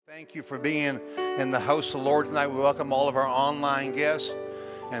Thank you for being in the house of the Lord tonight. We welcome all of our online guests,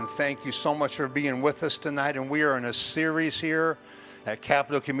 and thank you so much for being with us tonight. And we are in a series here at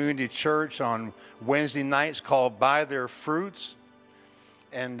Capital Community Church on Wednesday nights called By Their Fruits.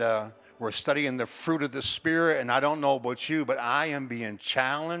 And we're studying the fruit of the Spirit. And I don't know about you, but I am being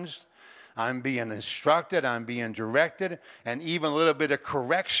challenged. I'm being instructed. I'm being directed. And even a little bit of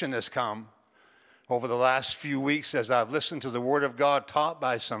correction has come over the last few weeks as I've listened to the Word of God taught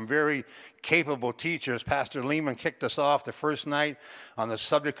by some very capable teachers. Pastor Lehman kicked us off the first night on the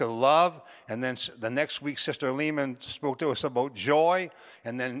subject of love, and then the next week Sister Lehman spoke to us about joy,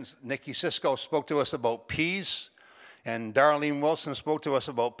 and then Nikki Sisko spoke to us about peace, and Darlene Wilson spoke to us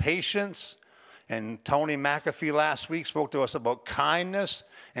about patience, and Tony McAfee last week spoke to us about kindness,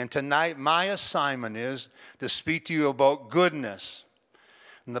 and tonight my assignment is to speak to you about goodness.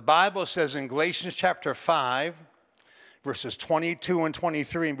 And the Bible says in Galatians chapter 5, verses 22 and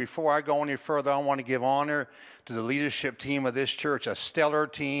 23, and before I go any further, I want to give honor to the leadership team of this church, a stellar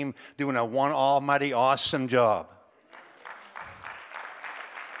team doing a one almighty awesome job.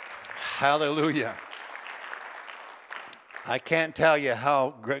 Hallelujah. I can't tell you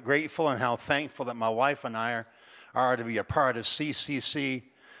how grateful and how thankful that my wife and I are to be a part of CCC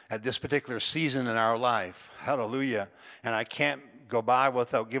at this particular season in our life. Hallelujah. And I can't go by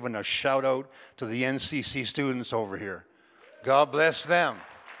without giving a shout out to the NCC students over here. God bless them.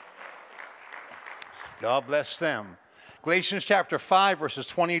 God bless them. Galatians chapter 5 verses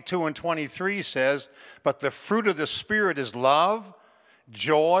 22 and 23 says, "But the fruit of the Spirit is love,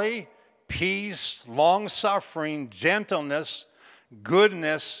 joy, peace, long-suffering, gentleness,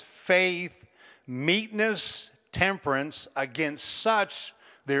 goodness, faith, meekness, temperance. Against such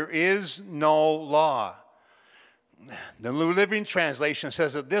there is no law." The New Living Translation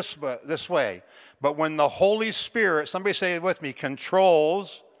says it this way. But when the Holy Spirit, somebody say it with me,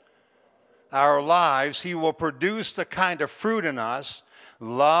 controls our lives, he will produce the kind of fruit in us: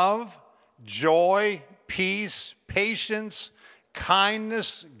 love, joy, peace, patience,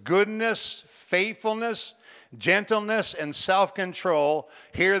 kindness, goodness, faithfulness, gentleness, and self-control.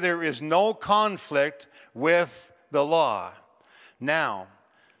 Here there is no conflict with the law. Now,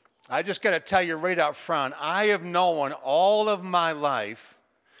 I just got to tell you right up front, I have known all of my life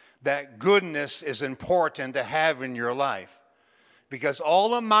that goodness is important to have in your life. Because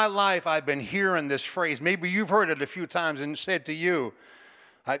all of my life I've been hearing this phrase. Maybe you've heard it a few times and said to you,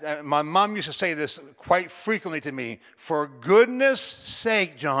 my mom used to say this quite frequently to me, "For goodness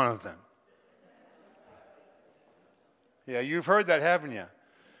sake, Jonathan." Yeah, you've heard that, haven't you?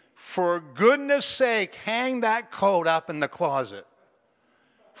 For goodness sake, hang that coat up in the closet.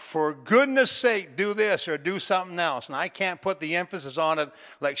 For goodness sake, do this or do something else. And I can't put the emphasis on it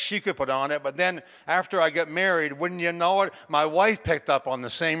like she could put on it. But then after I got married, wouldn't you know it, my wife picked up on the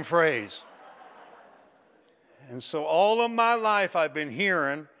same phrase. And so all of my life I've been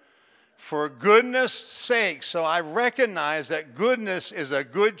hearing, for goodness sake. So I recognize that goodness is a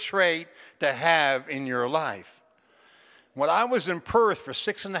good trait to have in your life. When I was in Perth for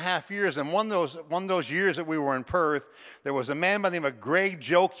 6.5 years, and one of those years that we were in Perth, there was a man by the name of Greg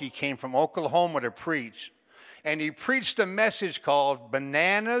Jokey came from Oklahoma to preach. And he preached a message called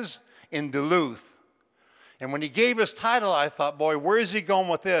Bananas in Duluth. And when he gave his title, I thought, boy, where is he going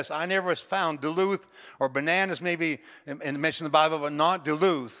with this? I never found Duluth or bananas maybe and mentioned in the Bible, but not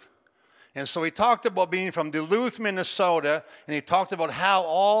Duluth. And so he talked about being from Duluth, Minnesota, and he talked about how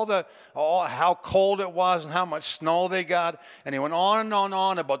how cold it was and how much snow they got. And he went on and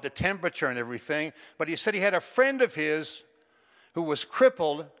on about the temperature and everything. But he said he had a friend of his who was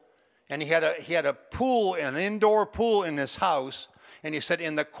crippled, and he had a pool, an indoor pool in his house. And he said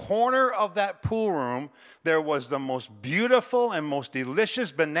in the corner of that pool room, there was the most beautiful and most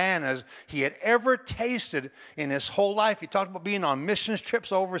delicious bananas he had ever tasted in his whole life. He talked about being on missions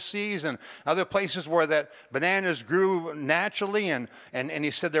trips overseas and other places where that bananas grew naturally. And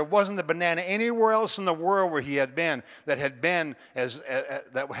he said there wasn't a banana anywhere else in the world where he had been that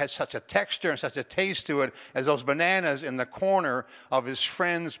had such a texture and such a taste to it as those bananas in the corner of his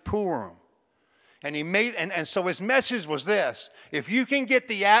friend's pool room. And so his message was this: if you can get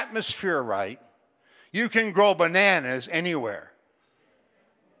the atmosphere right, you can grow bananas anywhere.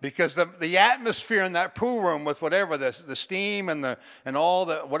 Because the atmosphere in that pool room with whatever the steam and all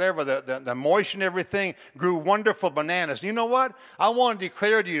the whatever the moisture and everything grew wonderful bananas. You know what? I want to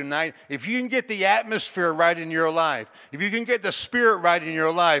declare to you tonight, if you can get the atmosphere right in your life, if you can get the Spirit right in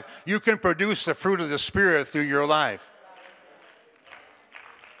your life, you can produce the fruit of the Spirit through your life.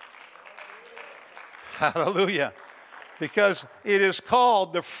 Hallelujah. Because it is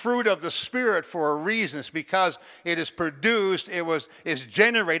called the fruit of the Spirit for a reason. It's because it is produced, is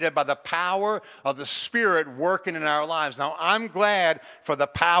generated by the power of the Spirit working in our lives. Now, I'm glad for the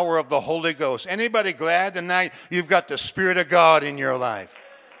power of the Holy Ghost. Anybody glad tonight you've got the Spirit of God in your life?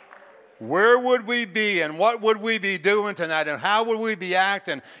 Where would we be and what would we be doing tonight and how would we be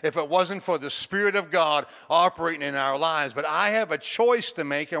acting if it wasn't for the Spirit of God operating in our lives? But I have a choice to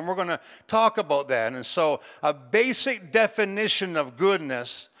make, and we're going to talk about that. And so a basic definition of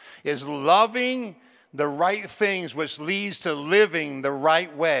goodness is loving the right things, which leads to living the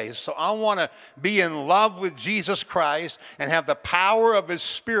right way. So I want to be in love with Jesus Christ and have the power of His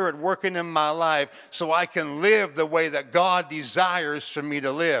Spirit working in my life so I can live the way that God desires for me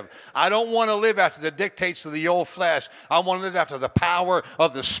to live. I don't want to live after the dictates of the old flesh. I want to live after the power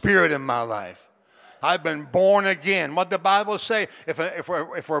of the Spirit in my life. I've been born again. What the Bible say?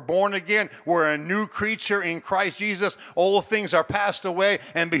 If we're born again, we're a new creature in Christ Jesus. Old things are passed away,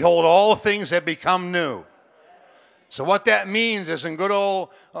 and behold, all things have become new. So what that means is, in good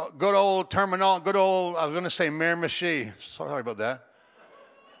old terminology, I was going to say Miramichi. Sorry about that.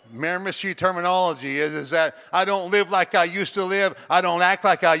 Miramichi terminology is that I don't live like I used to live. I don't act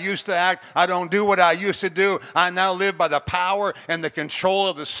like I used to act. I don't do what I used to do. I now live by the power and the control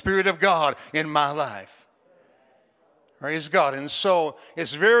of the Spirit of God in my life. Praise God. And so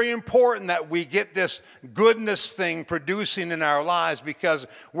it's very important that we get this goodness thing producing in our lives, because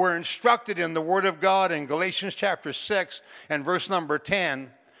we're instructed in the Word of God in Galatians chapter 6 and verse number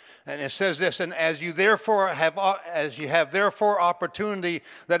 10. And it says this, and as you have therefore opportunity,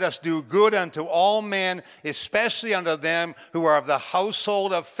 let us do good unto all men, especially unto them who are of the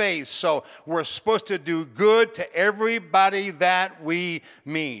household of faith. So we're supposed to do good to everybody that we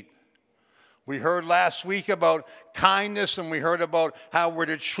meet. We heard last week about kindness, and we heard about how we're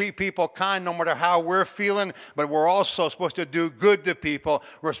to treat people kind no matter how we're feeling, but we're also supposed to do good to people.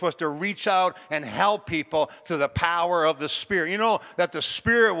 We're supposed to reach out and help people through the power of the Spirit. You know that the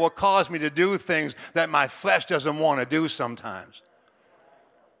Spirit will cause me to do things that my flesh doesn't want to do sometimes.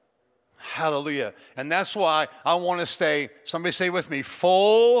 Hallelujah. And that's why I want to stay, somebody say with me,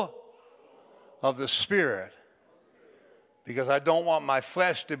 full of the Spirit. Because I don't want my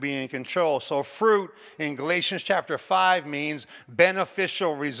flesh to be in control. So fruit in Galatians chapter 5 means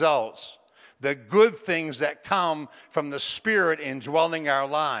beneficial results. The good things that come from the Spirit indwelling our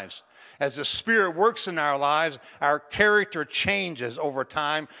lives. As the Spirit works in our lives, our character changes over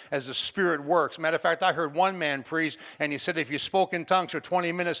time as the Spirit works. Matter of fact, I heard one man preach, and he said if you spoke in tongues for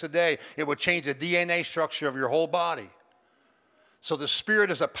 20 minutes a day, it would change the DNA structure of your whole body. So the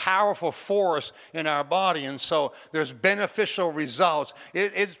Spirit is a powerful force in our body, and so there's beneficial results.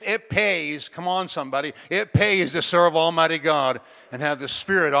 It pays, come on somebody, it pays to serve Almighty God and have the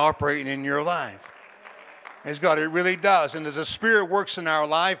Spirit operating in your life. Praise God, it really does. And as the Spirit works in our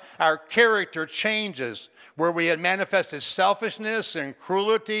life, our character changes. Where we had manifested selfishness and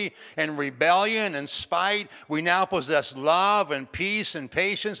cruelty and rebellion and spite, we now possess love and peace and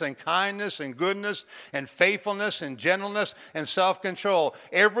patience and kindness and goodness and faithfulness and gentleness and self-control.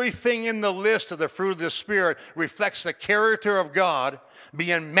 Everything in the list of the fruit of the Spirit reflects the character of God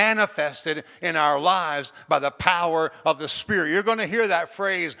being manifested in our lives by the power of the Spirit. You're going to hear that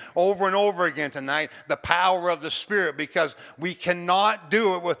phrase over and over again tonight, the power of the Spirit, because we cannot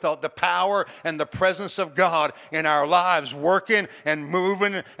do it without the power and the presence of God in our lives, working and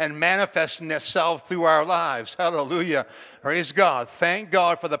moving and manifesting itself through our lives. Hallelujah. Praise God. Thank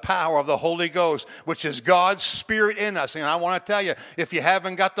God for the power of the Holy Ghost, which is God's Spirit in us. And I want to tell you, if you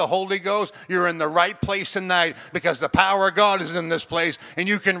haven't got the Holy Ghost, you're in the right place tonight, because the power of God is in this place, and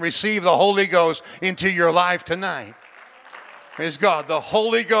you can receive the Holy Ghost into your life tonight. Praise God. The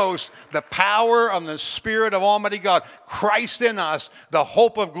Holy Ghost, the power of the Spirit of Almighty God, Christ in us, the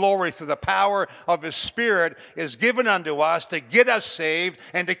hope of glory through the power of His Spirit is given unto us to get us saved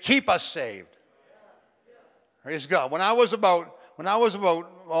and to keep us saved. Praise God. When I was about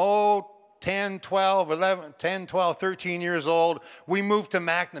 10, 12, 13 years old, we moved to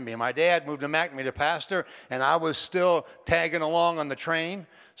McNamee. My dad moved to McNamee to pastor, and I was still tagging along on the train.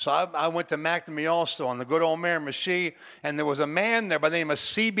 So I went to McNamee also on the good old Miramichi, and there was a man there by the name of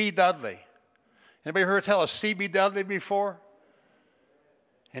C.B. Dudley. Anybody heard tell of C.B. Dudley before?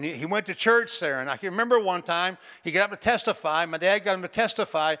 And he went to church there, and I can remember one time he got up to testify. My dad got him to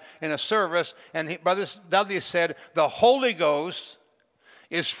testify in a service, and Brother Dudley said, the Holy Ghost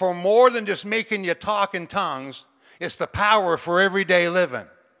is for more than just making you talk in tongues. It's the power for everyday living.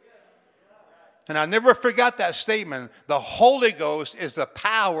 And I never forgot that statement. The Holy Ghost is the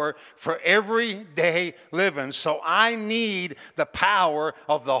power for everyday living. So I need the power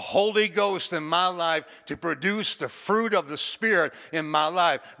of the Holy Ghost in my life to produce the fruit of the Spirit in my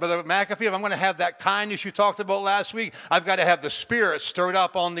life. Brother McAfee, if I'm going to have that kindness you talked about last week, I've got to have the Spirit stirred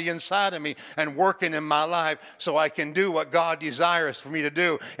up on the inside of me and working in my life so I can do what God desires for me to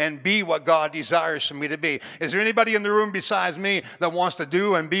do and be what God desires for me to be. Is there anybody in the room besides me that wants to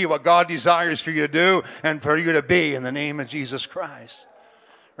do and be what God desires for you to do and for you to be in the name of Jesus Christ?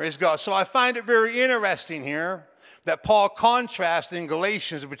 Praise God. So I find it very interesting here that Paul contrasts in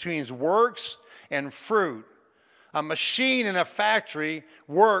Galatians between works and fruit. A machine in a factory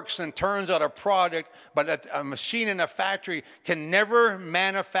works and turns out a product, but a machine in a factory can never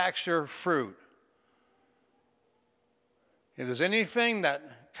manufacture fruit. If there's anything that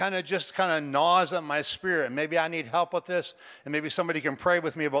kind of gnaws at my spirit, maybe I need help with this, and maybe somebody can pray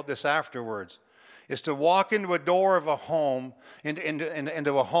with me about this afterwards, is to walk into a door of a home,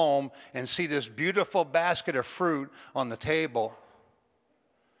 into a home, and see this beautiful basket of fruit on the table.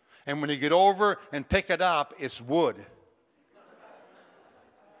 And when you get over and pick it up, it's wood.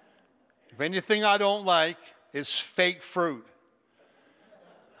 If anything I don't like, it's fake fruit.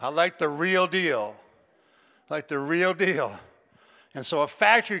 I like the real deal. Like the real deal. And so a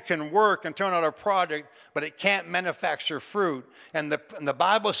factory can work and turn out a product, but it can't manufacture fruit. And the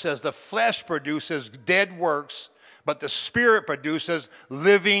Bible says the flesh produces dead works, but the Spirit produces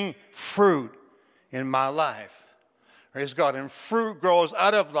living fruit in my life. Praise God. And fruit grows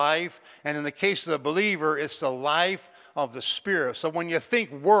out of life, and in the case of the believer, it's the life of the Spirit. So when you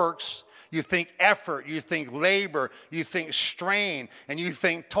think works, you think effort, you think labor, you think strain, and you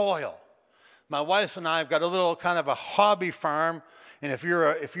think toil. My wife and I have got a little kind of a hobby farm. And if you're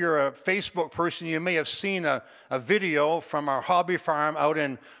a Facebook person, you may have seen a video from our hobby farm out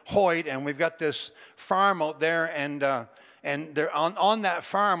in Hoyt, and we've got this farm out there, and they're on that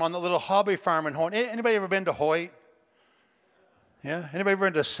farm, on the little hobby farm in Hoyt. Anybody ever been to Hoyt? Yeah. Anybody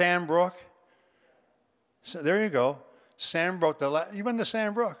ever been to Sandbrook? So there you go, Sandbrook. You been to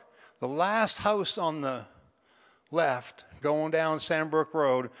Sandbrook? The last house on the left, going down Sandbrook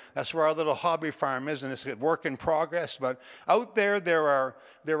Road, that's where our little hobby farm is, and it's a work in progress. But out there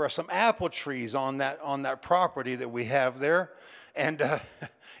are some apple trees on that property that we have there, and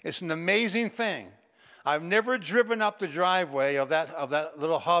it's an amazing thing. I've never driven up the driveway of that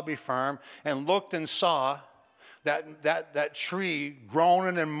little hobby farm and looked and saw that tree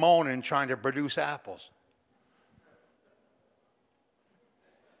groaning and moaning trying to produce apples.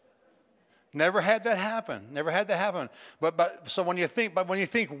 Never had that happen. Never had that happen. But when you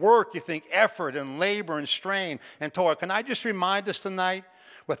think work, you think effort and labor and strain and toil. Can I just remind us tonight,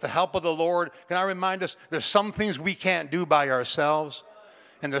 with the help of the Lord, can I remind us there's some things we can't do by ourselves,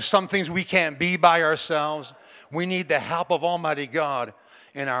 and there's some things we can't be by ourselves. We need the help of Almighty God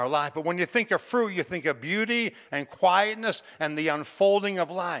in our life. But when you think of fruit, you think of beauty and quietness and the unfolding of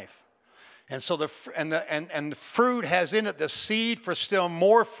life. And so the fruit has in it the seed for still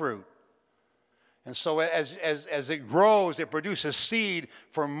more fruit. And so as it grows, it produces seed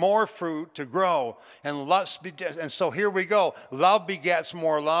for more fruit to grow. And so here we go. Love begets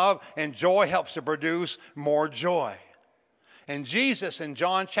more love, and joy helps to produce more joy. And Jesus in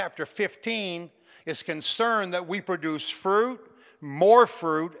John chapter 15 is concerned that we produce fruit, more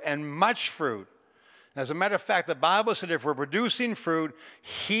fruit, and much fruit. As a matter of fact, the Bible said if we're producing fruit,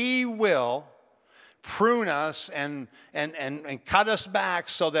 He will prune us and cut us back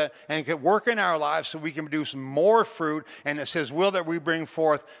and can work in our lives so we can produce more fruit. And it's His will that we bring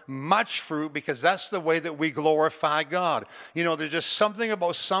forth much fruit, because that's the way that we glorify God. You know, there's just something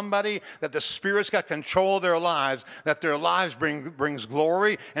about somebody that the Spirit's got control of their lives, that their lives brings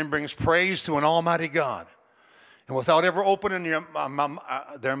glory and brings praise to an almighty God. And without ever opening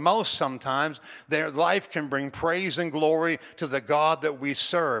their mouth sometimes, their life can bring praise and glory to the God that we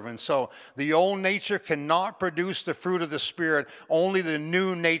serve. And so the old nature cannot produce the fruit of the Spirit. Only the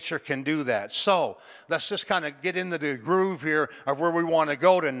new nature can do that. So let's just kind of get into the groove here of where we want to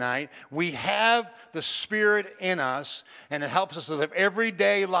go tonight. We have the Spirit in us, and it helps us to live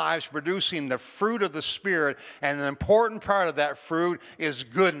everyday lives producing the fruit of the Spirit. And an important part of that fruit is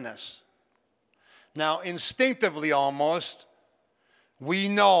goodness. Now, instinctively almost, we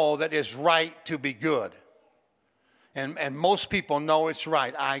know that it's right to be good. And most people know it's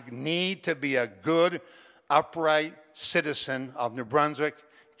right. I need to be a good, upright citizen of New Brunswick,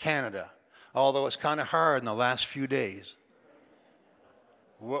 Canada. Although it's kind of hard in the last few days.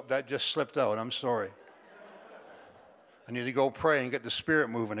 Whoop, that just slipped out. I'm sorry. I need to go pray and get the Spirit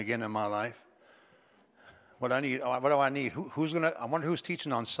moving again in my life. What do I need? Who's gonna? I wonder who's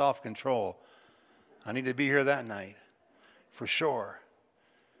teaching on self-control. I need to be here that night, for sure.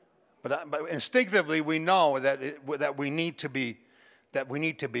 But instinctively we know that we need to be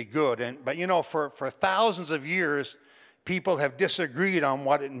good. But you know, for thousands of years, people have disagreed on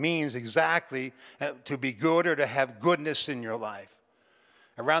what it means exactly to be good or to have goodness in your life.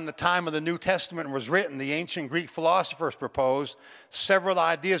 Around the time of the New Testament was written, the ancient Greek philosophers proposed several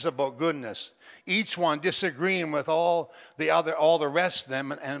ideas about goodness, each one disagreeing with all the rest of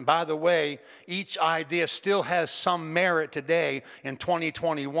them. And by the way, each idea still has some merit today in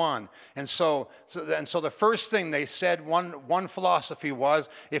 2021. And so the first thing they said, one philosophy was,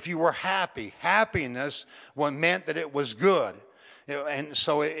 if you were happy, happiness meant that it was good. And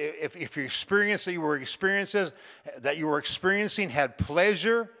so if your experience that you were experiencing had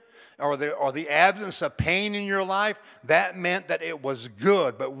pleasure or the absence of pain in your life, that meant that it was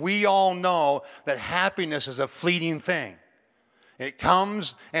good. But we all know that happiness is a fleeting thing. It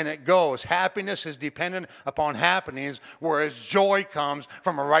comes and it goes. Happiness is dependent upon happenings, whereas joy comes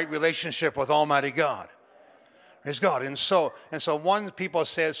from a right relationship with Almighty God. Praise God. And so one people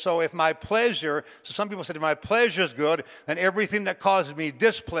said, so some people said, if my pleasure is good, then everything that causes me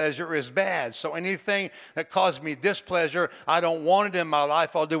displeasure is bad. So anything that causes me displeasure, I don't want it in my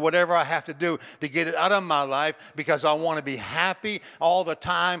life. I'll do whatever I have to do to get it out of my life because I want to be happy all the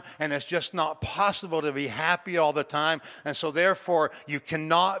time, and it's just not possible to be happy all the time. And so therefore, you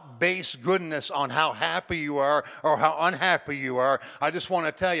cannot base goodness on how happy you are or how unhappy you are. I just want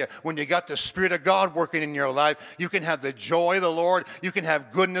to tell you, when you got the Spirit of God working in your life, you can have the joy of the Lord. You can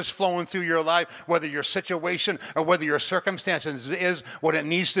have goodness flowing through your life, whether your situation or whether your circumstances is what it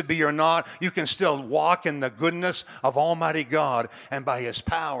needs to be or not. You can still walk in the goodness of Almighty God and by His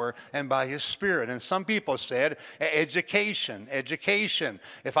power and by His Spirit. And some people said, education.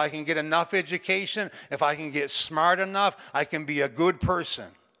 If I can get enough education, if I can get smart enough, I can be a good person.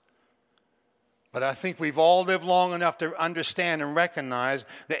 But I think we've all lived long enough to understand and recognize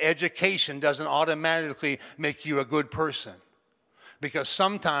that education doesn't automatically make you a good person. Because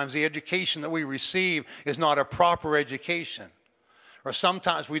sometimes the education that we receive is not a proper education. Or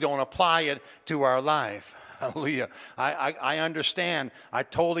sometimes we don't apply it to our life. Hallelujah. I understand. I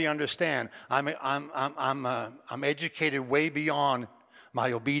totally understand. I'm educated way beyond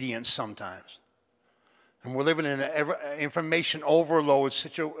my obedience sometimes. And we're living in an information overload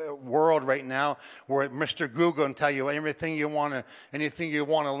world right now where Mr. Google can tell you anything you want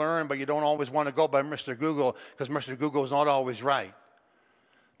to learn, but you don't always want to go by Mr. Google because Mr. Google is not always right.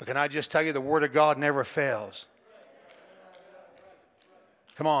 But can I just tell you, the Word of God never fails.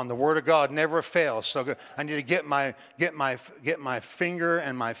 Come on, the Word of God never fails. So I need to get my finger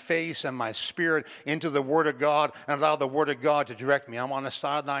and my face and my spirit into the Word of God and allow the Word of God to direct me. I'm on the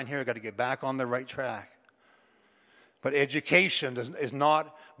sideline here. I've got to get back on the right track. But education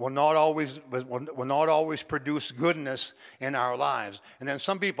will not always produce goodness in our lives. And then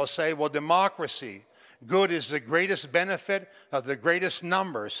some people say, well, democracy, good is the greatest benefit of the greatest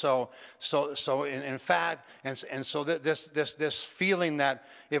number. So in fact, this feeling that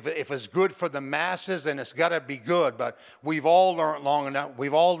if it's good for the masses, then it's got to be good. But we've all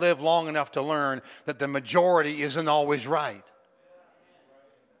lived long enough to learn that the majority isn't always right.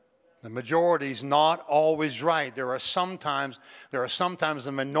 The majority is not always right. There are sometimes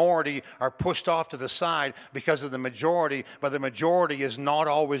the minority are pushed off to the side because of the majority, but the majority is not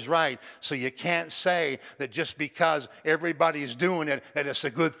always right. So you can't say that just because everybody's doing it, that it's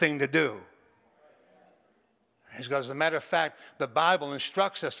a good thing to do. As a matter of fact, the Bible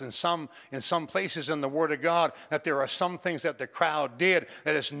instructs us in some places in the Word of God that there are some things that the crowd did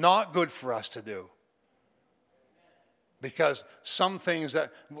that it's not good for us to do. Because some things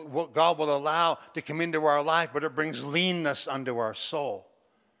that God will allow to come into our life, but it brings leanness unto our soul.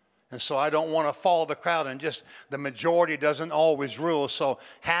 And so I don't want to follow the crowd, and just the majority doesn't always rule. So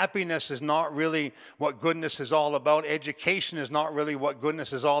happiness is not really what goodness is all about. Education is not really what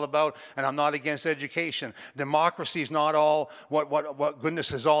goodness is all about, and I'm not against education. Democracy is not all what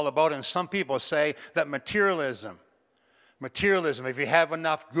goodness is all about. And some people say that materialism, if you have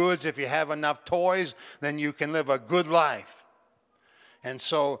enough goods, if you have enough toys, then you can live a good life. And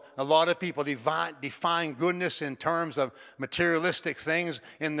so a lot of people define goodness in terms of materialistic things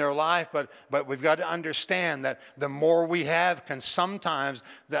in their life, but we've got to understand that the more we have can sometimes,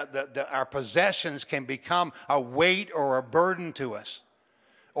 that our possessions can become a weight or a burden to us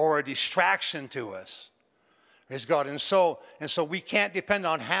or a distraction to us. Praise God. And so we can't depend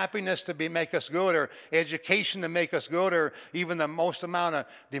on happiness to make us good, or education to make us good, or even the most amount of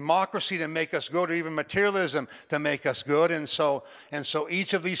democracy to make us good, or even materialism to make us good. And so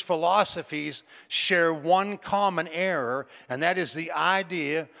each of these philosophies share one common error, and that is the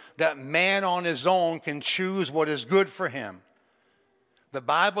idea that man on his own can choose what is good for him. The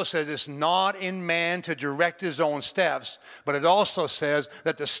Bible says it's not in man to direct his own steps, but it also says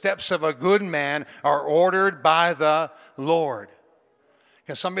that the steps of a good man are ordered by the Lord.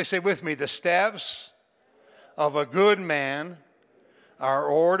 Can somebody say with me, the steps of a good man are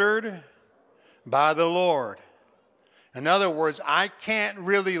ordered by the Lord? In other words, I can't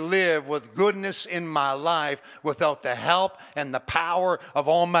really live with goodness in my life without the help and the power of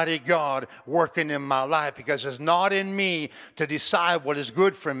Almighty God working in my life, because it's not in me to decide what is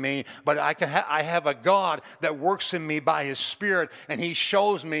good for me, but I have a God that works in me by His Spirit, and He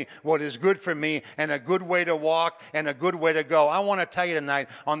shows me what is good for me and a good way to walk and a good way to go. I want to tell you tonight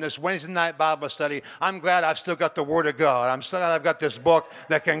on this Wednesday night Bible study, I'm glad I've still got the Word of God. I'm so glad I've got this book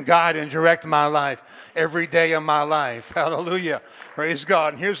that can guide and direct my life every day of my life. Hallelujah. Praise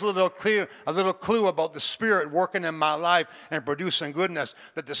God. And here's a little clue about the Spirit working in my life and producing goodness,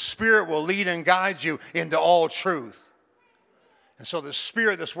 that the Spirit will lead and guide you into all truth. And so the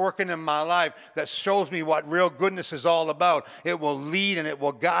Spirit that's working in my life that shows me what real goodness is all about, it will lead and it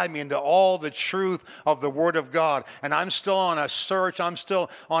will guide me into all the truth of the Word of God. And I'm still on a search. I'm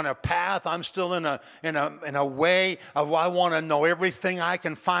still on a path. I'm still in a way of I want to know everything I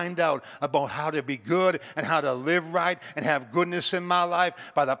can find out about how to be good and how to live right and have goodness in my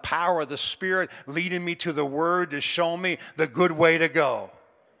life by the power of the Spirit leading me to the Word to show me the good way to go.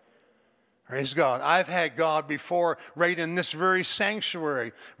 Praise God. I've had God before right in this very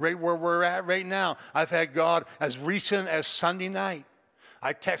sanctuary, right where we're at right now. I've had God as recent as Sunday night.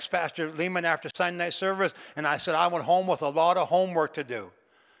 I text Pastor Lehman after Sunday night service, and I said I went home with a lot of homework to do.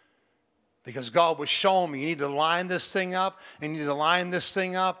 Because God was showing me, you need to line this thing up, and you need to line this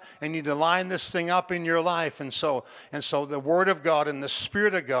thing up, and you need to line this thing up in your life. And so the Word of God and the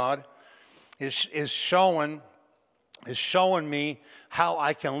Spirit of God is showing me how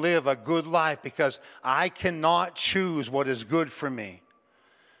I can live a good life, because I cannot choose what is good for me.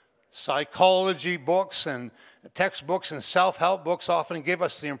 Psychology books and textbooks and self-help books often give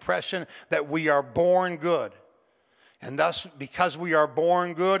us the impression that we are born good. And thus, because we are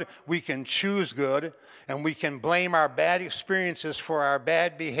born good, we can choose good, and we can blame our bad experiences for our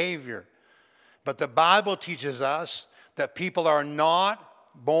bad behavior. But the Bible teaches us that people are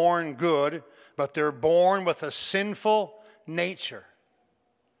not born good, but they're born with a sinful nature.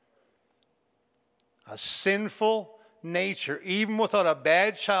 A sinful nature. Even without a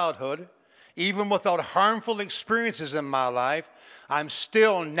bad childhood, even without harmful experiences in my life, I'm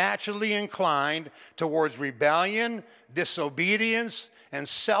still naturally inclined towards rebellion, disobedience, and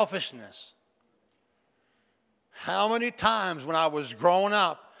selfishness. How many times when I was growing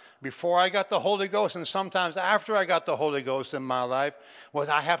up, before I got the Holy Ghost, and sometimes after I got the Holy Ghost in my life, was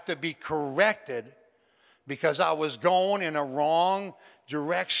I have to be corrected because I was going in a wrong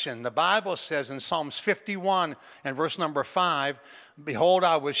direction. The Bible says in Psalms 51 and verse number 5, behold,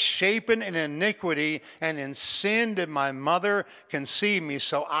 I was shapen in iniquity, and in sin did my mother conceive me.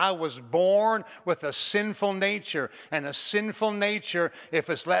 So I was born with a sinful nature. And a sinful nature, if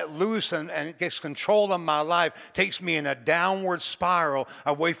it's let loose and gets control of my life, takes me in a downward spiral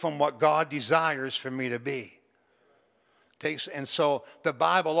away from what God desires for me to be. And so the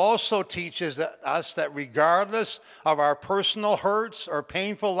Bible also teaches us that regardless of our personal hurts or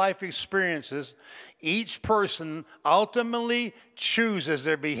painful life experiences, each person ultimately chooses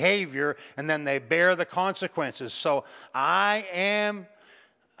their behavior, and then they bear the consequences. So I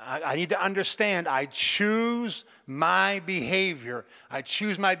need to understand, I choose my behavior. I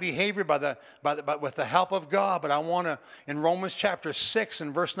choose my behavior with the help of God. But I want to, in Romans chapter 6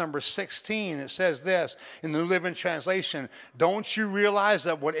 and verse number 16, it says this in the New Living Translation, don't you realize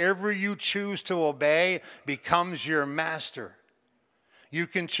that whatever you choose to obey becomes your master? You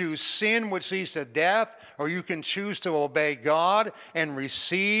can choose sin, which leads to death, or you can choose to obey God and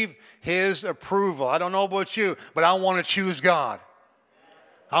receive His approval. I don't know about you, but I want to choose God.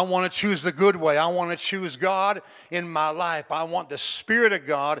 I want to choose the good way. I want to choose God in my life. I want the Spirit of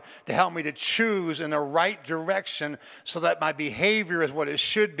God to help me to choose in the right direction so that my behavior is what it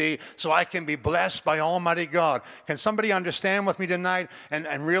should be, so I can be blessed by Almighty God. Can somebody understand with me tonight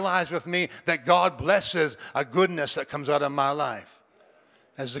and realize with me that God blesses a goodness that comes out of my life?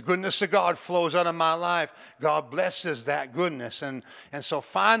 As the goodness of God flows out of my life, God blesses that goodness. And so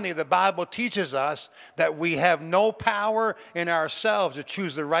finally, the Bible teaches us that we have no power in ourselves to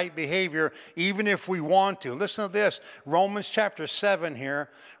choose the right behavior, even if we want to. Listen to this, Romans chapter 7 here.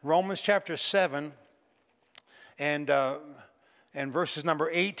 Romans chapter 7 and verses number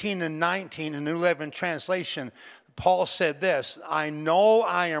 18 and 19 in New Living Translation. Paul said this, I know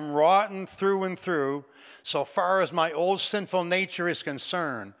I am rotten through and through, so far as my old sinful nature is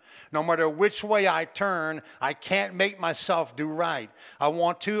concerned. No matter which way I turn, I can't make myself do right. I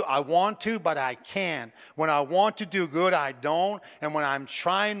want to, but I can't. When I want to do good, I don't. And when I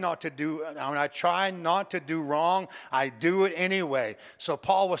try not to do wrong, I do it anyway. So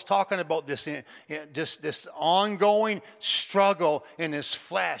Paul was talking about this ongoing struggle in his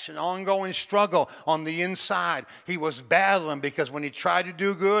flesh, an ongoing struggle on the inside. He was battling because when he tried to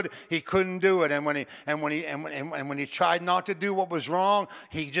do good, he couldn't do it. And when he tried not to do what was wrong,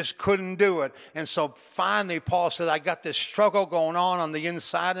 he just couldn't do it. And so finally Paul said, I got this struggle going on the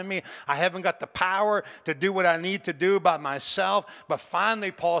inside of me. I haven't got the power to do what I need to do by myself. But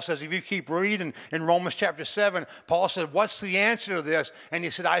finally Paul says, if you keep reading in Romans chapter 7, Paul said, what's the answer to this? And he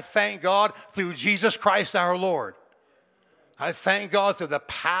said, I thank God through Jesus Christ our Lord. I thank God through the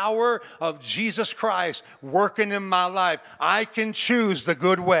power of Jesus Christ working in my life. I can choose the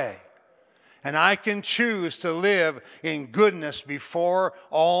good way. And I can choose to live in goodness before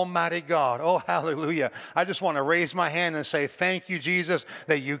Almighty God. Oh, hallelujah. I just want to raise my hand and say, thank you, Jesus,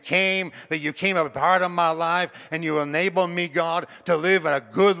 that you came a part of my life, and you enabled me, God, to live a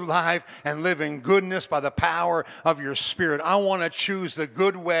good life and live in goodness by the power of your Spirit. I want to choose the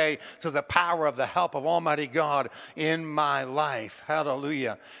good way through the power of the help of Almighty God in my life.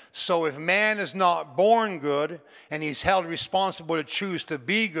 Hallelujah. So if man is not born good and he's held responsible to choose to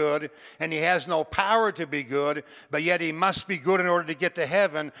be good and he has no power to be good, but yet he must be good in order to get to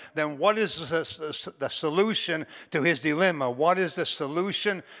heaven, then what is the solution to his dilemma? What is the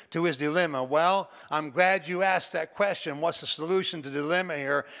solution to his dilemma? Well, I'm glad you asked that question. What's the solution to the dilemma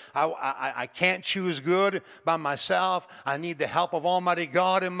here? I can't choose good by myself. I need the help of Almighty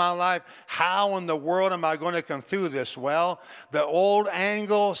God in my life. How in the world am I going to come through this? Well, the old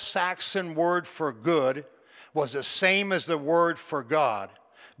Anglo-Saxon word for good was the same as the word for God,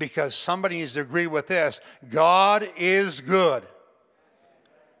 because somebody needs to agree with this. God is good.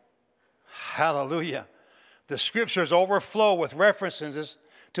 Hallelujah. The scriptures overflow with references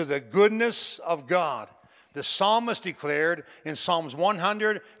to the goodness of God. The psalmist declared in Psalms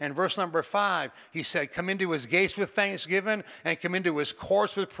 100 and verse number 5, he said, come into his gates with thanksgiving and come into his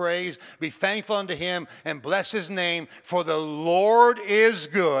courts with praise. Be thankful unto him and bless his name, for the Lord is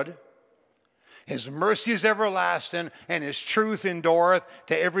good. His mercy is everlasting, and his truth endureth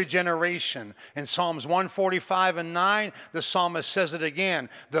to every generation. In Psalms 145 and 9, the psalmist says it again.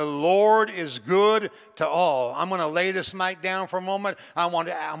 The Lord is good to all. I'm going to lay this mic down for a moment. I'm going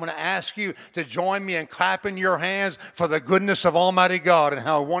to ask you to join me in clapping your hands for the goodness of Almighty God and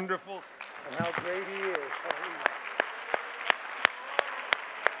how wonderful and how great he is.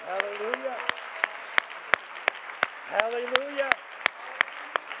 Hallelujah. Hallelujah.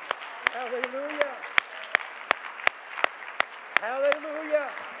 Hallelujah. Hallelujah.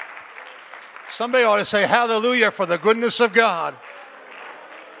 Somebody ought to say hallelujah for the goodness of God.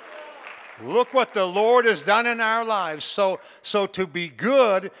 Look what the Lord has done in our lives. So to be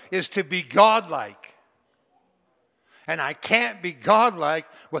good is to be godlike. And I can't be godlike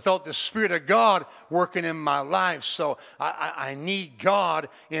without the Spirit of God working in my life. So I need God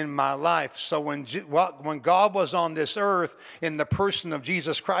in my life. So when God was on this earth in the person of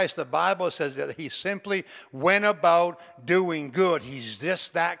Jesus Christ, the Bible says that he simply went about doing good. He's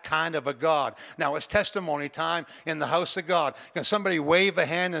just that kind of a God. Now it's testimony time in the house of God. Can somebody wave a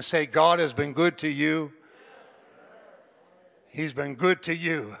hand and say, God has been good to you? He's been good to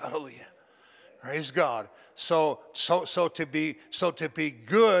you. Hallelujah. Praise God. So to be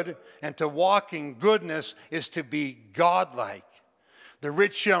good and to walk in goodness is to be godlike. The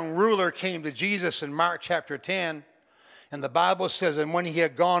rich young ruler came to Jesus in Mark chapter 10, and the Bible says, and when he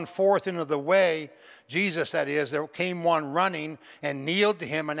had gone forth into the way, Jesus, that is, there came one running and kneeled to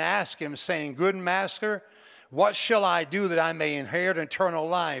him and asked him, saying, Good master, what shall I do that I may inherit eternal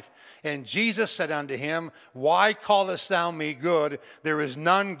life? And Jesus said unto him, Why callest thou me good? There is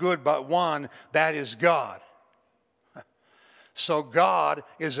none good but one, that is God. So God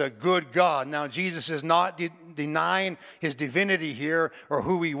is a good God. Now, Jesus is not denying his divinity here or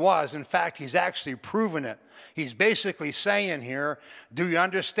who he was. In fact, he's actually proven it. He's basically saying here, do you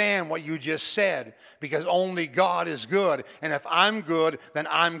understand what you just said? Because only God is good. And if I'm good, then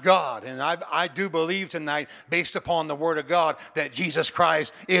I'm God. And I do believe tonight, based upon the Word of God, that Jesus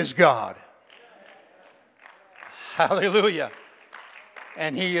Christ is God. Hallelujah.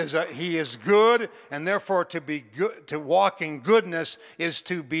 And he is good, and therefore to be good, to walk in goodness is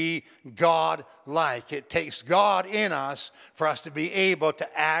to be God-like. It takes God in us for us to be able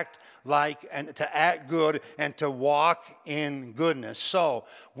to act like and to act good and to walk in goodness. So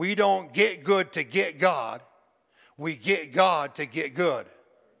we don't get good to get God. We get God to get good.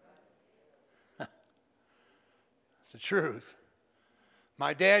 It's the truth.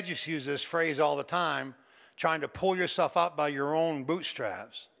 My dad used to use this phrase all the time, trying to pull yourself up by your own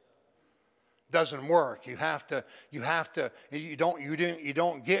bootstraps. Doesn't work. You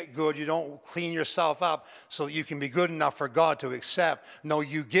don't get good, you don't clean yourself up so that you can be good enough for God to accept. No,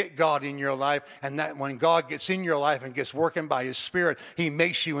 you get God in your life, and that when God gets in your life and gets working by his Spirit, he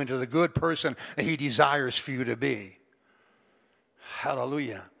makes you into the good person that he desires for you to be.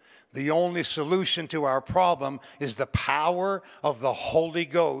 Hallelujah. The only solution to our problem is the power of the Holy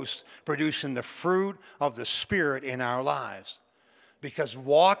Ghost producing the fruit of the Spirit in our lives. Because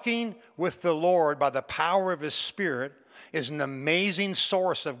walking with the Lord by the power of his Spirit is an amazing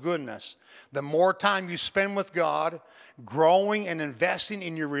source of goodness. The more time you spend with God, growing and investing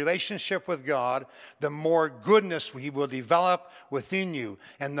in your relationship with God, the more goodness he will develop within you.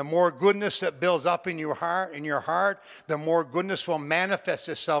 And the more goodness that builds up in your heart, the more goodness will manifest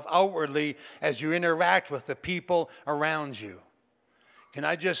itself outwardly as you interact with the people around you. Can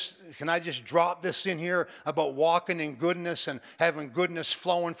I just drop this in here about walking in goodness and having goodness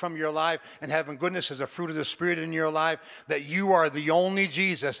flowing from your life and having goodness as a fruit of the Spirit in your life, that you are the only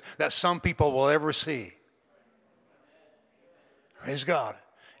Jesus that some people will ever see. Praise God.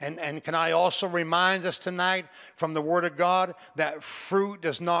 And can I also remind us tonight from the Word of God that fruit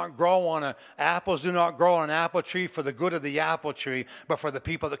does not grow on apples do not grow on an apple tree for the good of the apple tree, but for the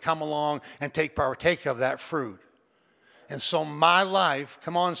people that come along and partake of that fruit. And so my life,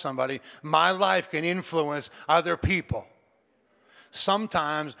 come on somebody, my life can influence other people.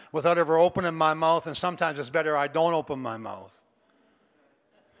 Sometimes without ever opening my mouth, and sometimes it's better I don't open my mouth.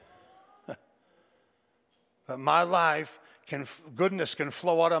 But my life, goodness can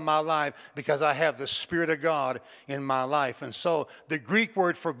flow out of my life because I have the Spirit of God in my life. And so the Greek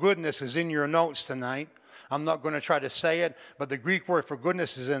word for goodness is in your notes tonight. I'm not going to try to say it, but the Greek word for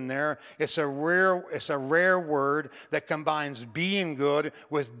goodness is in there. It's a rare word that combines being good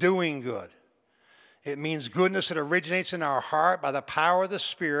with doing good. It means goodness that originates in our heart by the power of the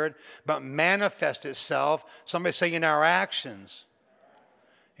Spirit, but manifests itself, somebody say, in our actions.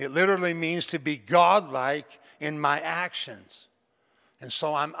 It literally means to be godlike in my actions. And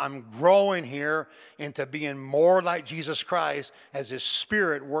so I'm growing here into being more like Jesus Christ as his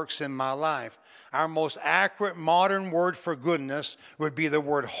Spirit works in my life. Our most accurate modern word for goodness would be the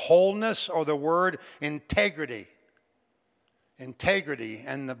word wholeness or the word integrity. Integrity.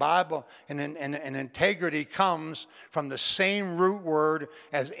 And the Bible, and integrity comes from the same root word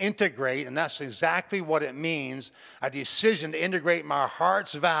as integrate, and that's exactly what it means, a decision to integrate my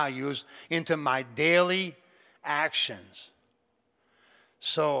heart's values into my daily actions.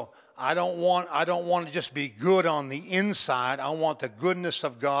 So I don't want to just be good on the inside. I want the goodness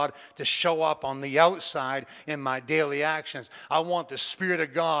of God to show up on the outside in my daily actions. I want the Spirit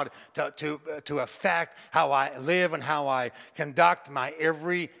of God to affect how I live and how I conduct my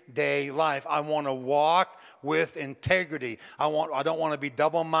everyday life. I want to walk with integrity. I don't want to be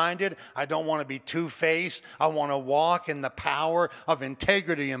double-minded. I don't want to be two-faced. I want to walk in the power of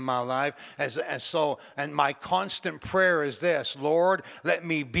integrity in my life. And my constant prayer is this: Lord, let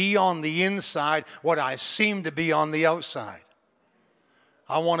me be on the inside what I seem to be on the outside.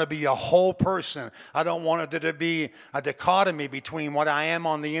 I want to be a whole person. I don't want it to be a dichotomy between what I am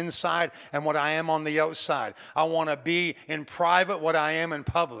on the inside and what I am on the outside. I want to be in private what I am in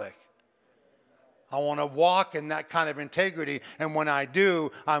public. I want to walk in that kind of integrity, and when I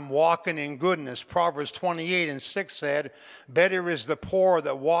do, I'm walking in goodness. Proverbs 28:6 said, "Better is the poor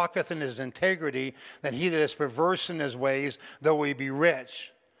that walketh in his integrity than he that is perverse in his ways, though he be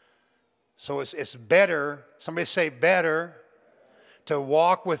rich." So it's better, somebody say better, to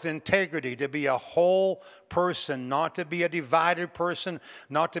walk with integrity, to be a whole person, not to be a divided person,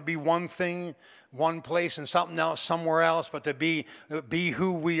 not to be one thing, one place and something else somewhere else, but to be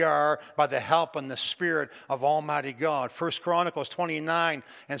who we are by the help and the Spirit of Almighty God. 1 Chronicles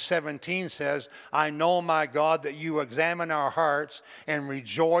 29:17 says, I know, my God, that you examine our hearts and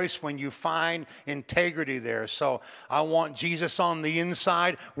rejoice when you find integrity there. So I want Jesus on the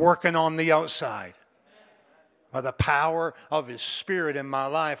inside, working on the outside. By the power of His Spirit in my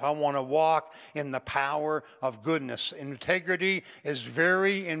life, I want to walk in the power of goodness. Integrity is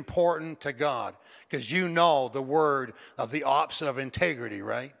very important to God, because you know the word of the opposite of integrity,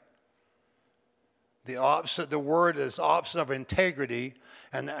 right? The word is opposite of integrity,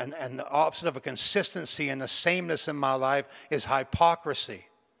 and the opposite of a consistency and the sameness in my life is hypocrisy,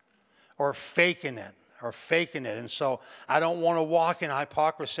 or faking it. And so I don't want to walk in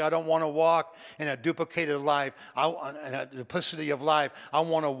hypocrisy. I don't want to walk in a duplicated life, in a duplicity of life. I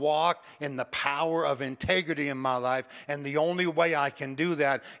want to walk in the power of integrity in my life. And the only way I can do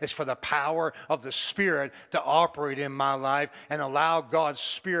that is for the power of the Spirit to operate in my life and allow God's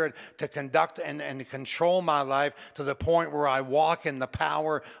Spirit to conduct and control my life to the point where I walk in the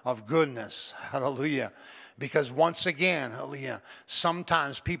power of goodness. Hallelujah. Because once again, hallelujah,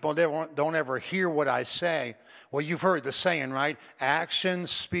 sometimes people don't ever hear what I say. Well, you've heard the saying, right?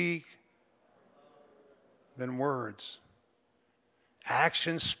 Actions speak than words.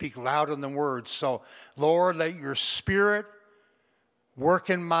 Actions speak louder than words. So, Lord, let your Spirit work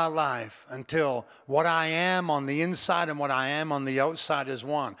in my life until what I am on the inside and what I am on the outside is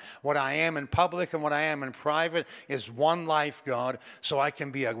one. What I am in public and what I am in private is one life, God, so I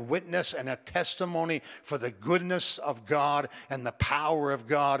can be a witness and a testimony for the goodness of God and the power of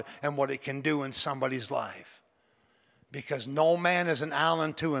God and what it can do in somebody's life. Because no man is an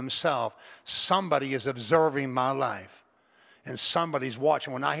island to himself. Somebody is observing my life. And somebody's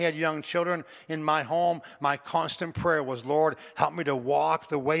watching. When I had young children in my home, my constant prayer was, Lord, help me to walk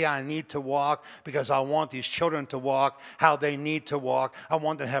the way I need to walk, because I want these children to walk how they need to walk. I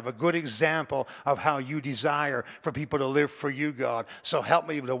want them to have a good example of how you desire for people to live for you, God. So help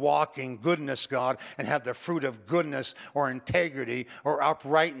me to walk in goodness, God, and have the fruit of goodness or integrity or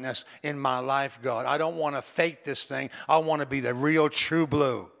uprightness in my life, God. I don't want to fake this thing. I want to be the real true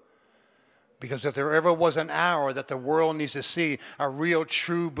blue. Because if there ever was an hour that the world needs to see a real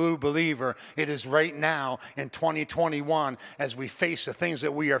true blue believer, it is right now in 2021 as we face the things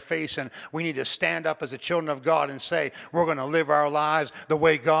that we are facing. We need to stand up as the children of God and say, we're going to live our lives the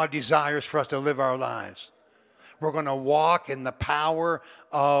way God desires for us to live our lives. We're going to walk in the power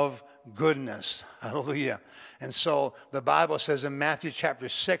of goodness. Hallelujah. And so the Bible says in Matthew chapter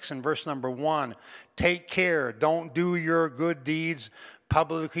 6 and verse number 1, take care, don't do your good deeds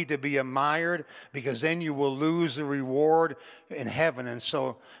publicly to be admired, because then you will lose the reward in heaven. And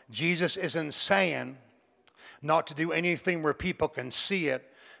so Jesus isn't saying not to do anything where people can see it,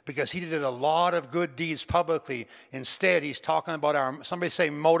 because he did a lot of good deeds publicly. Instead, he's talking about somebody say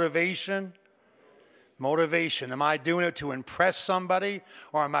motivation. Motivation. Am I doing it to impress somebody,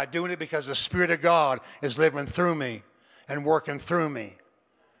 or am I doing it because the Spirit of God is living through me and working through me?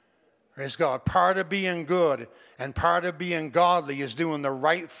 Praise God. Part of being good and part of being godly is doing the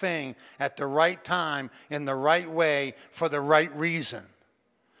right thing at the right time in the right way for the right reason.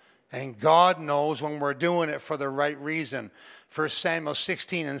 And God knows when we're doing it for the right reason. 1 Samuel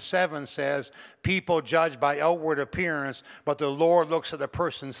 16:7 says, people judge by outward appearance, but the Lord looks at the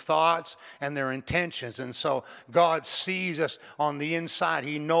person's thoughts and their intentions. And so God sees us on the inside.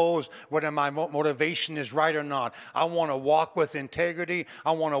 He knows whether my motivation is right or not. I want to walk with integrity.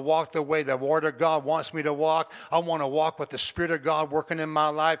 I want to walk the way the Word of God wants me to walk. I want to walk with the Spirit of God working in my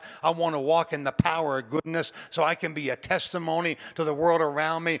life. I want to walk in the power of goodness so I can be a testimony to the world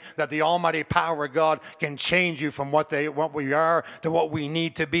around me that the almighty power of God can change you from what we are to what we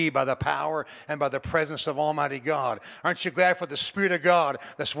need to be by the power and by the presence of Almighty God. Aren't you glad for the Spirit of God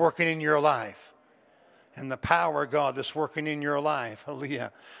that's working in your life? And the power of God that's working in your life.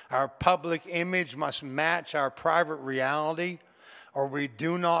 Hallelujah. Our public image must match our private reality, or we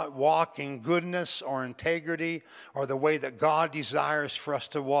do not walk in goodness or integrity or the way that God desires for us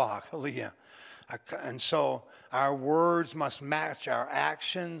to walk. Hallelujah. And so our words must match our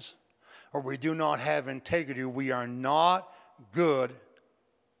actions, or we do not have integrity. We are not good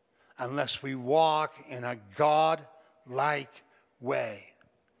unless we walk in a God-like way.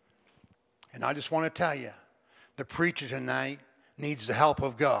 And I just want to tell you, the preacher tonight needs the help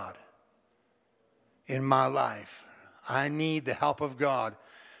of God in my life. I need the help of God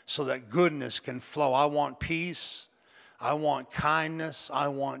so that goodness can flow. I want peace. I want kindness. I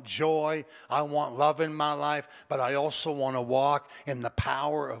want joy. I want love in my life. But I also want to walk in the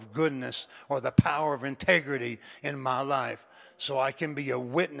power of goodness or the power of integrity in my life so I can be a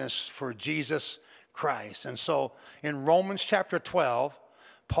witness for Jesus Christ. And so in Romans chapter 12,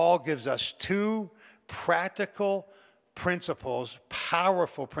 Paul gives us two practical principles,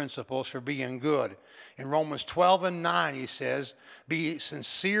 powerful principles for being good. In Romans 12 and 9, he says, be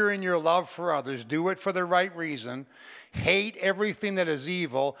sincere in your love for others. Do it for the right reason. Hate everything that is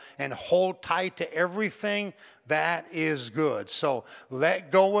evil and hold tight to everything that is good. So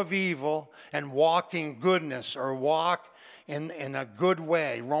let go of evil and walk in goodness, or walk in a good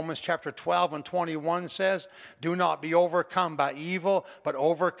way. Romans chapter 12 and 21 says, do not be overcome by evil, but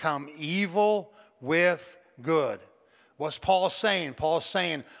overcome evil with good. What's Paul saying? Paul's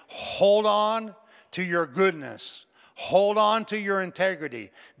saying, hold on to your goodness. Hold on to your integrity.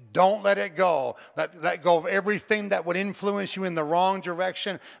 Don't let it go. Let go of everything that would influence you in the wrong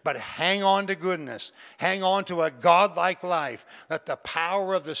direction, but hang on to goodness. Hang on to a God-like life. Let the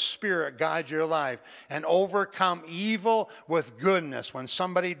power of the Spirit guide your life, and overcome evil with goodness. When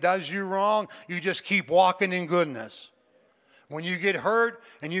somebody does you wrong, you just keep walking in goodness. When you get hurt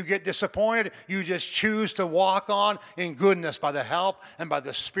and you get disappointed, you just choose to walk on in goodness by the help and by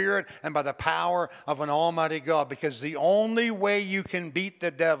the Spirit and by the power of an almighty God. Because the only way you can beat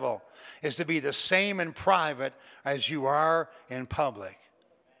the devil is to be the same in private as you are in public.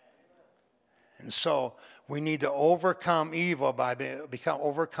 And so we need to overcome evil by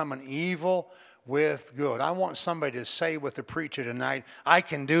overcoming evil with good. I want somebody to say with the preacher tonight, I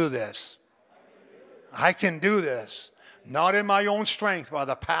can do this. I can do this. Not in my own strength, by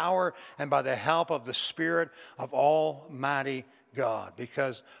the power and by the help of the Spirit of Almighty God.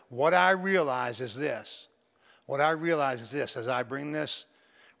 Because what I realize is this. As I bring this,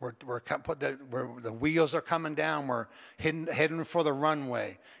 the wheels are coming down. We're heading for the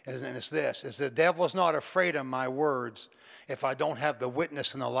runway. And it's this. Is the devil's not afraid of my words if I don't have the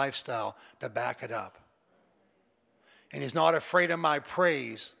witness and the lifestyle to back it up. And he's not afraid of my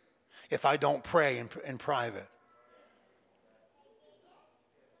praise if I don't pray in private.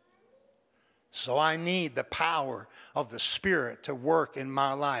 So I need the power of the Spirit to work in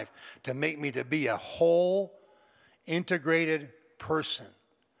my life to make me to be a whole, integrated person.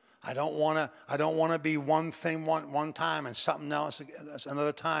 I don't want to be one thing one time and something else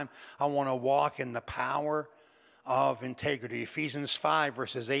another time. I want to walk in the power of integrity. Ephesians 5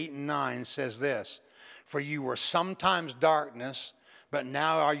 verses 8 and 9 says this, for you were sometimes darkness, but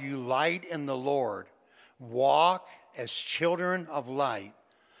now are you light in the Lord. Walk as children of light.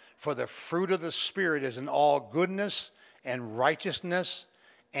 For the fruit of the Spirit is in all goodness and righteousness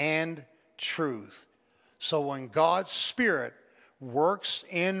and truth. So when God's Spirit works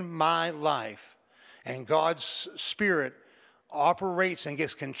in my life and God's Spirit operates and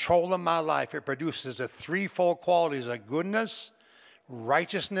gets control of my life, it produces the threefold qualities of goodness,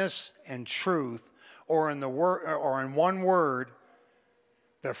 righteousness, and truth. Or in one word,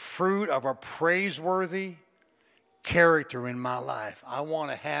 the fruit of a praiseworthy character in my life. I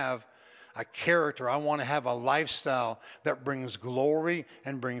want to have a character. I want to have a lifestyle that brings glory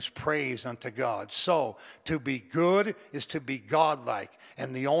and brings praise unto God. So to be good is to be godlike.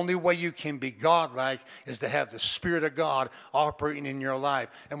 And the only way you can be godlike is to have the Spirit of God operating in your life.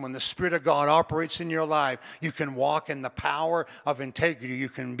 And when the Spirit of God operates in your life, you can walk in the power of integrity. You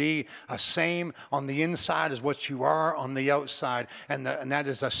can be the same on the inside as what you are on the outside. And that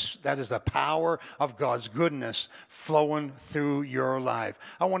is a power of God's goodness flowing through your life.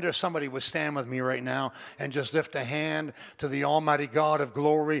 I wonder if somebody would stand with me right now and just lift a hand to the Almighty God of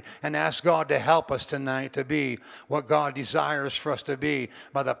glory and ask God to help us tonight to be what God desires for us to be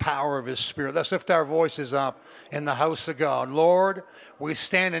by the power of His Spirit. Let's lift our voices up in the house of God. Lord, we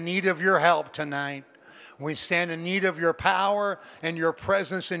stand in need of your help tonight. We stand in need of your power and your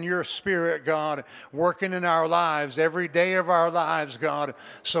presence and your Spirit, God, working in our lives every day of our lives, God,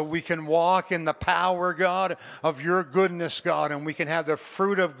 so we can walk in the power, God, of your goodness, God, and we can have the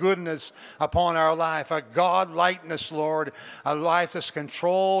fruit of goodness upon our life, a God-likeness, Lord, a life that's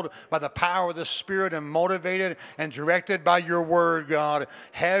controlled by the power of the Spirit and motivated and directed by your word, God.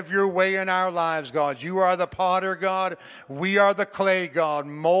 Have your way in our lives, God. You are the potter, God. We are the clay, God.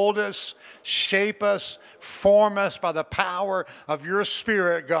 Mold us, shape us, form us by the power of your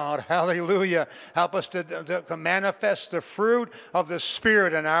Spirit, God. Hallelujah. Help us to manifest the fruit of the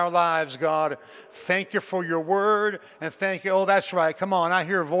Spirit in our lives, God. Thank you for your word, and thank you. Oh, that's right. Come on. I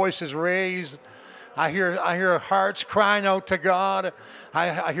hear voices raised. I hear hearts crying out to God.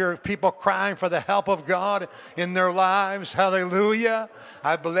 I hear people crying for the help of God in their lives. Hallelujah.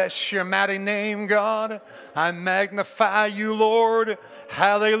 I bless your mighty name, God. I magnify you, Lord.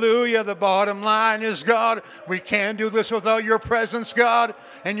 Hallelujah. The bottom line is, God, we can't do this without your presence, God,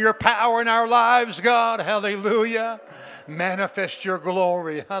 and your power in our lives, God. Hallelujah. Manifest your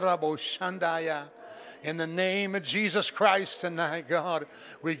glory. Haraboshandaya. In the name of Jesus Christ tonight, God,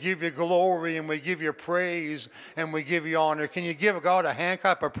 we give you glory and we give you praise and we give you honor. Can you give God a hand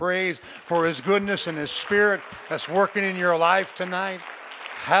clap of praise for his goodness and his spirit that's working in your life tonight?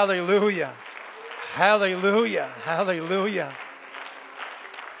 Hallelujah. Hallelujah. Hallelujah.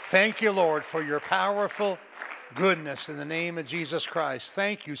 Thank you, Lord, for your powerful goodness in the name of Jesus Christ.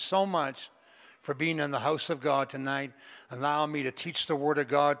 Thank you so much for being in the house of God tonight, allowing me to teach the Word of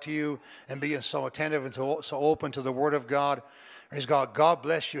God to you and being so attentive and so open to the Word of God. Praise God. God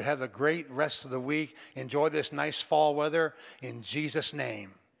bless you. Have a great rest of the week. Enjoy this nice fall weather in Jesus'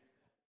 name.